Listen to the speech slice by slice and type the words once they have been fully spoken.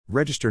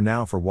Register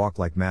now for Walk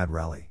Like MADD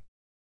Rally.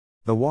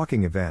 The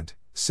walking event,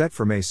 set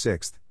for May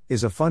 6,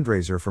 is a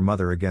fundraiser for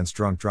Mother Against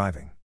Drunk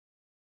Driving.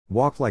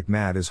 Walk Like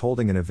MADD is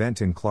holding an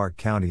event in Clark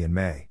County in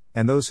May,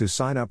 and those who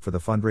sign up for the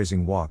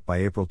fundraising walk by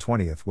April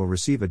 20 will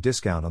receive a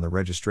discount on the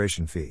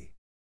registration fee.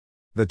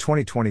 The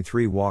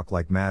 2023 Walk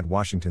Like MADD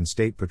Washington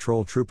State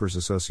Patrol Troopers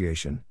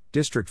Association,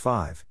 District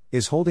 5,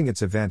 is holding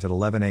its event at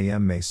 11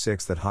 a.m. May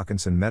 6 at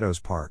Hawkinson Meadows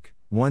Park,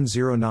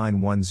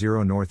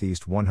 10910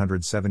 Northeast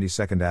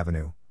 172nd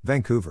Avenue,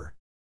 Vancouver.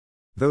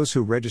 Those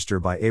who register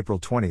by April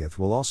 20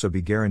 will also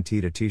be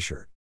guaranteed a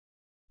t-shirt.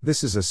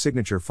 This is a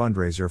signature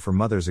fundraiser for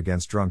Mothers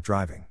Against Drunk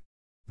Driving.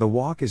 The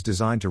walk is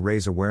designed to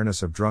raise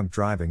awareness of drunk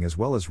driving as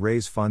well as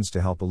raise funds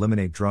to help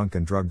eliminate drunk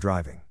and drug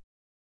driving.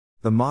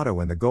 The motto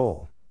and the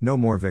goal: no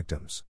more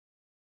victims.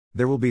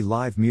 There will be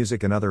live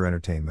music and other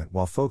entertainment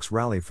while folks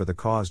rally for the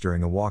cause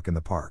during a walk in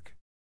the park.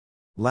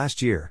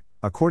 Last year,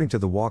 according to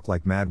the Walk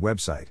Like MADD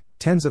website,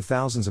 tens of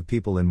thousands of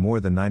people in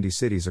more than 90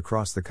 cities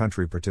across the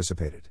country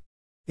participated.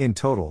 In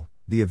total,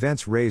 the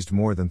events raised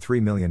more than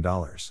 $3 million.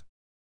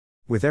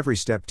 With every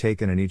step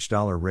taken and each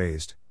dollar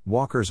raised,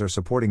 walkers are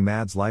supporting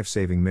MADD's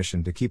life-saving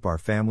mission to keep our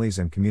families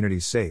and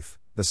communities safe,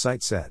 the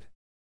site said.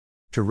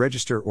 To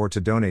register or to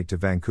donate to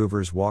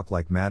Vancouver's Walk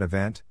Like MADD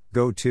event,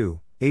 go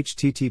to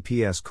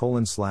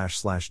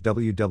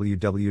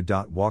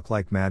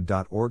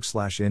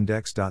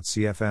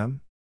https://www.walklikemadd.org/index.cfm.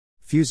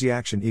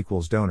 Fusiaction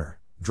equals donor,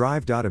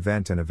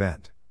 drive.event and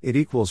event, it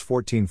equals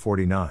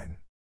 1449.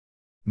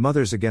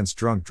 Mothers Against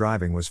Drunk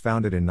Driving was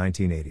founded in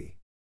 1980.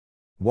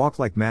 Walk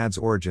Like MADD's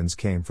origins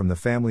came from the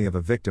family of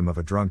a victim of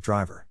a drunk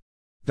driver.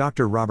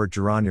 Dr. Robert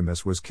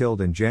Geronimus was killed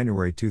in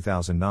January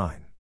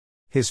 2009.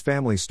 His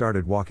family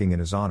started walking in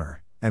his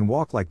honor, and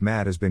Walk Like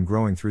MADD has been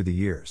growing through the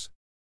years.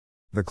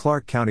 The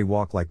Clark County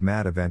Walk Like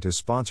MADD event is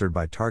sponsored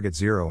by Target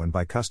Zero and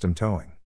by Custom Towing.